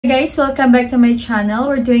Hey guys, welcome back to my channel.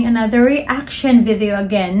 We're doing another reaction video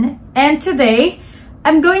again, and today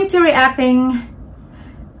I'm going to reacting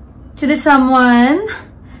to someone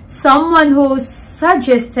who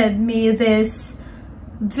suggested me this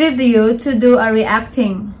video to do a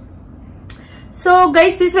reacting. So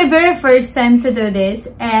guys, this is my very first time to do this,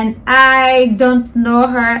 and I don't know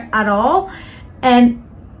her at all, and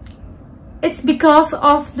it's because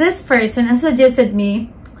of this person who suggested me.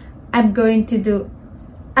 I'm going to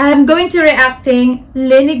reacting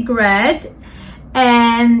Leningrad,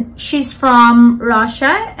 and she's from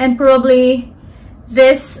Russia, and probably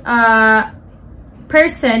this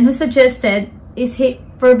person who suggested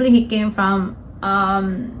he came from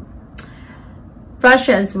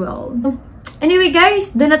Russia as well. Anyway guys,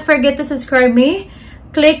 do not forget to subscribe me,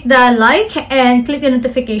 click the like and click the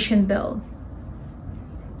notification bell.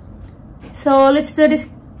 So let's do this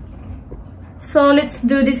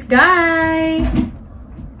guys.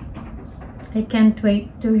 I can't wait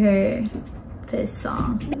to hear this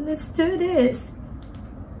song. Let's do this.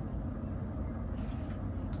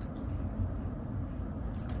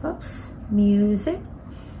 Oops, music.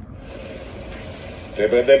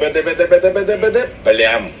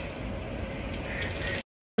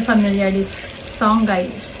 Familiar this song,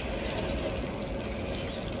 guys.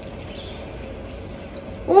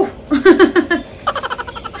 Oh,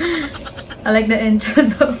 I like the intro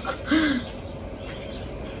though.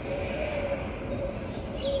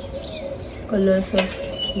 Colors of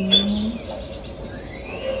skin.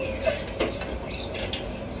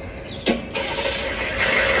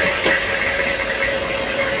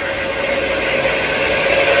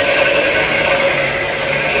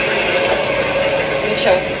 Ну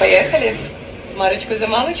чё, поехали? Марочку за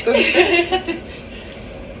мамочку.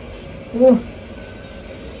 Ну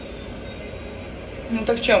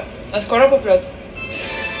так чё, а скоро попрёт?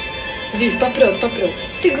 Вить, попрёт.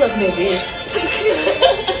 Ты главное верь.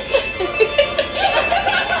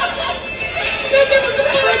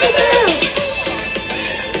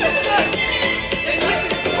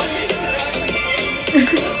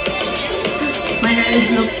 My eyes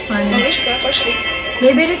look funny. Малышка, пошли.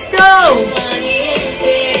 Baby, let's go!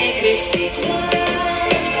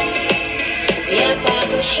 Я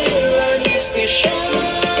подушила не спеша,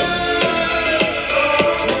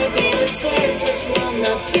 забилось сердце, словно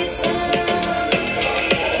птица,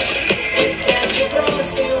 и как же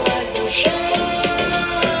бросилась душа.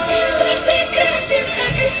 Ты прекрасен,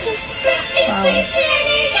 как Иисус,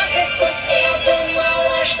 произведение, как искусств. Я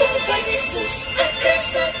думала, что вознесусь от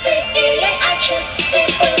красоты или от чувств. Ты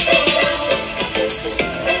был прекрасен, как Иисус,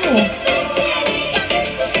 произведение, как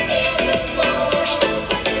искусств. Я думала, что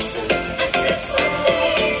вознесусь от красоты.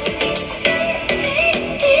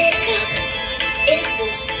 Ты как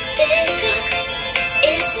Иисус, ты как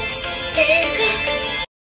Иисус, ты как Иисус, ты как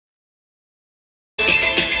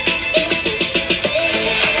Иисус,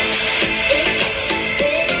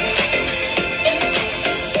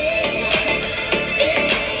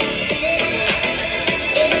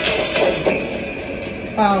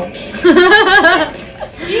 Wow.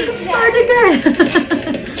 Party girl.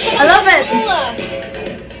 I love it.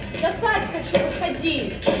 Сосать хочу, выходи.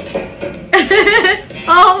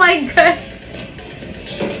 Oh my god.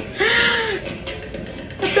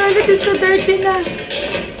 The toilet is so dirty na.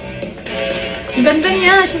 Ganda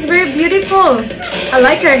niya. She's very beautiful. I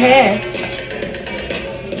like her hair.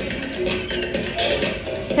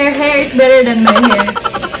 Her hair is better than my hair.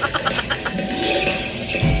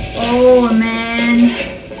 Oh man.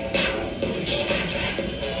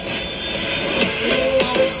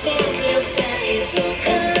 Светлился из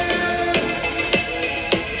окна,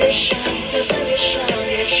 дыша, замешал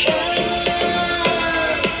верша,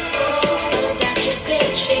 сползавшись с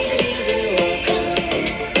плеч игривый локон,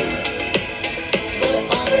 твой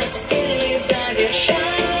образ стильный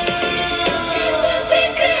завершал. Ты был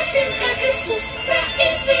прекрасен, как Иисус,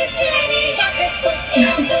 произведение, как искусств.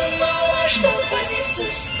 Я думала, что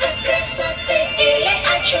вознесусь от красоты или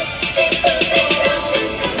от чувств. Ты был прекрасен,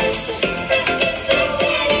 как Иисус,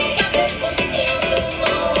 произведение, как искусств. Я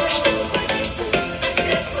думала, что вознесусь от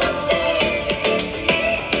красоты.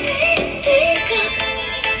 Ты как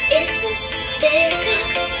Иисус, ты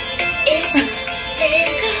как Иисус, ты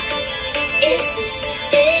как Иисус,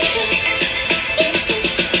 ты как Иисус,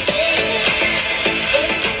 ты как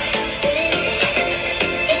Иисус,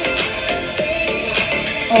 Иисус.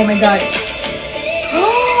 Oh my god.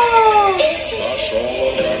 Пошел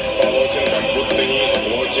он как с полотен, как будто не из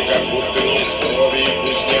плоти, как будто не из крови, и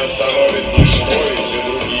пусть не остановит ничто, и все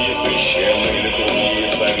другие священные литургии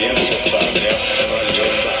совершатся, огня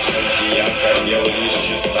прольется, антияд корнел лишь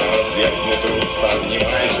чиста, развернутый уста,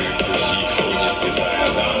 внимай же и вкуси, кто не святая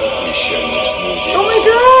дама. Oh my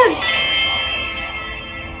god!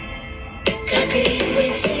 Как ритм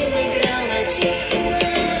играл на тихо.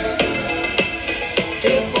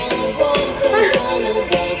 Ты полубога,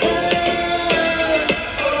 полубога.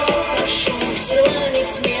 Пошел взяла не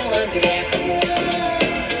смело грех.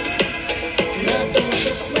 На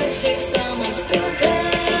душу в смысле самом строго.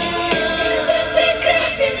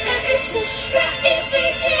 Прекрасен, как Иисус,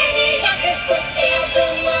 произведение, как искусство. Я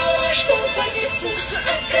думала, что вознесусь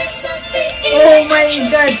от красоты. Oh my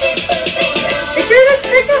god! Is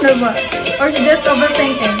it a ba? Or just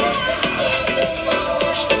overthinking?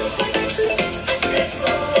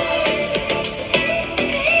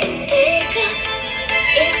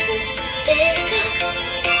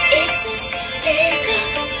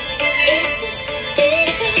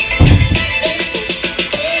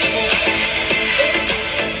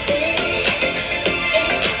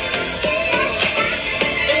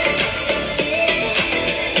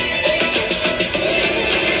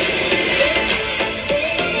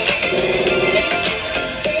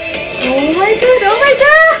 Oh my god! Oh my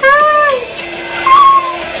god!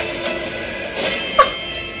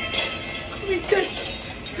 Oh my god!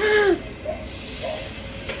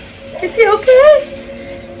 Is he okay?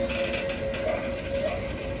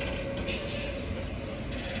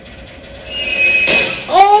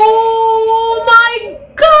 Oh my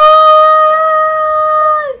god!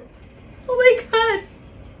 Oh my god!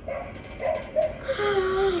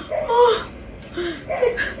 Oh.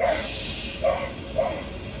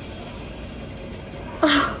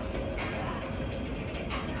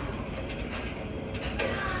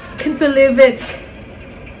 Can't believe it.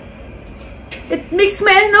 It makes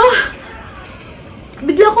me, no?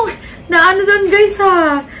 Bigla kong naano doon, guys,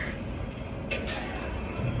 ha?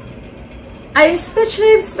 I'm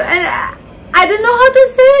speechless. I don't know how to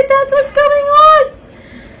say it. That was going on.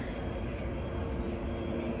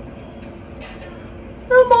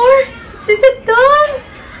 No more. Is it done?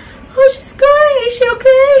 Oh, she's going. Is she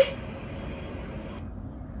okay?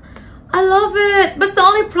 I love it. But the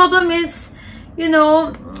only problem is, you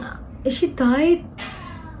know, she died.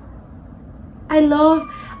 I love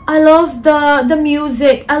the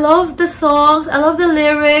music. I love the songs. I love the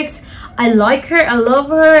lyrics. I like her. I love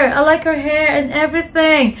her. I like her hair and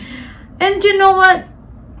everything. And you know what?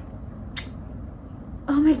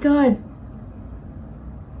 Oh my god.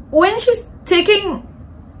 When she's taking,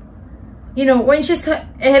 you know, when she's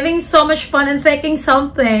having so much fun and thinking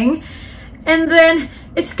something, and then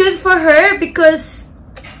it's good for her because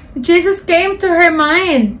Jesus came to her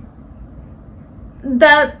mind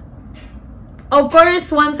that, of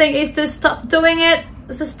course, one thing is to stop doing it,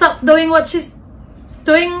 to stop doing what she's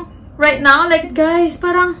doing right now. Like, guys,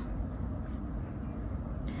 parang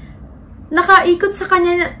nakaikot sa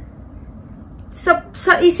kanya, sa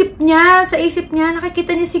isip niya,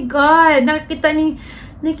 nakikita niya si God, nakikita niya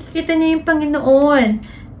yung Panginoon,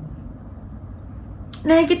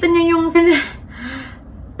 nakikita niya yung,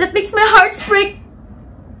 that makes my heart break,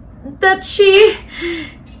 that she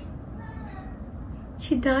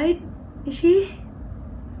died. Is she?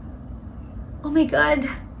 Oh my god,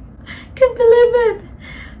 can't believe it.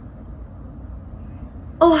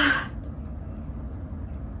 Oh,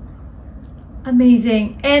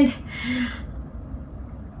 amazing. And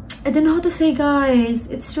I don't know how to say, guys,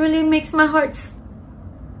 it really makes my heart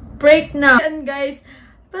break now. And guys,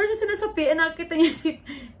 pero siya sinasabi, nakita niya si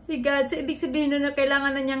God. So, ibig sabihin na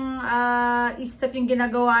kailangan na niyang i-stop yung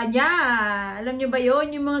ginagawa niya. Alam niyo ba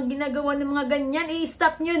yun? Yung mga ginagawa ng mga ganyan,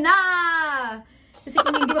 i-stop niyo na! Kasi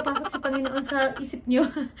kung hindi mapasok si Panginoon sa isip niyo,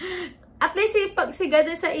 at least si God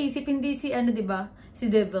na sa isip, hindi si ano, diba?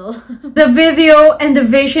 Si devil. The video and the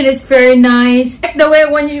vision is very nice. Like the way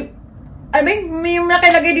when you, I mean, may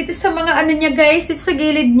nakalagay dito sa mga ano niya, guys, it's sa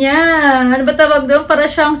gilid niya. Ano ba tawag doon?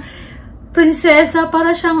 Para siyang prinsesa,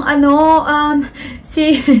 para siyang ano,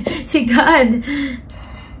 si God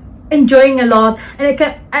enjoying a lot. And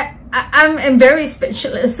I'm very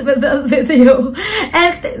speechless with the video.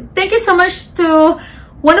 And thank you so much to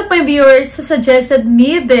one of my viewers who suggested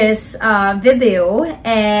me this video,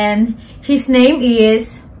 and his name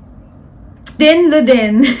is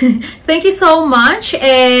Ludin. Thank you so much.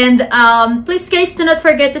 And please, guys, do not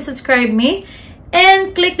forget to subscribe me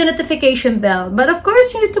and click the notification bell. But of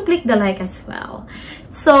course, you need to click the like as well.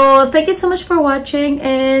 So thank you so much for watching,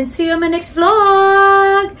 and see you on my next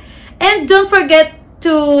vlog. And don't forget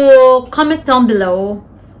to comment down below,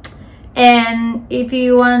 and if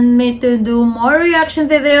you want me to do more reaction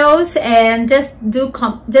videos, and just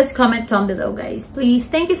comment down below, guys, please.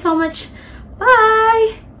 Thank you so much.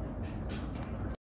 Bye.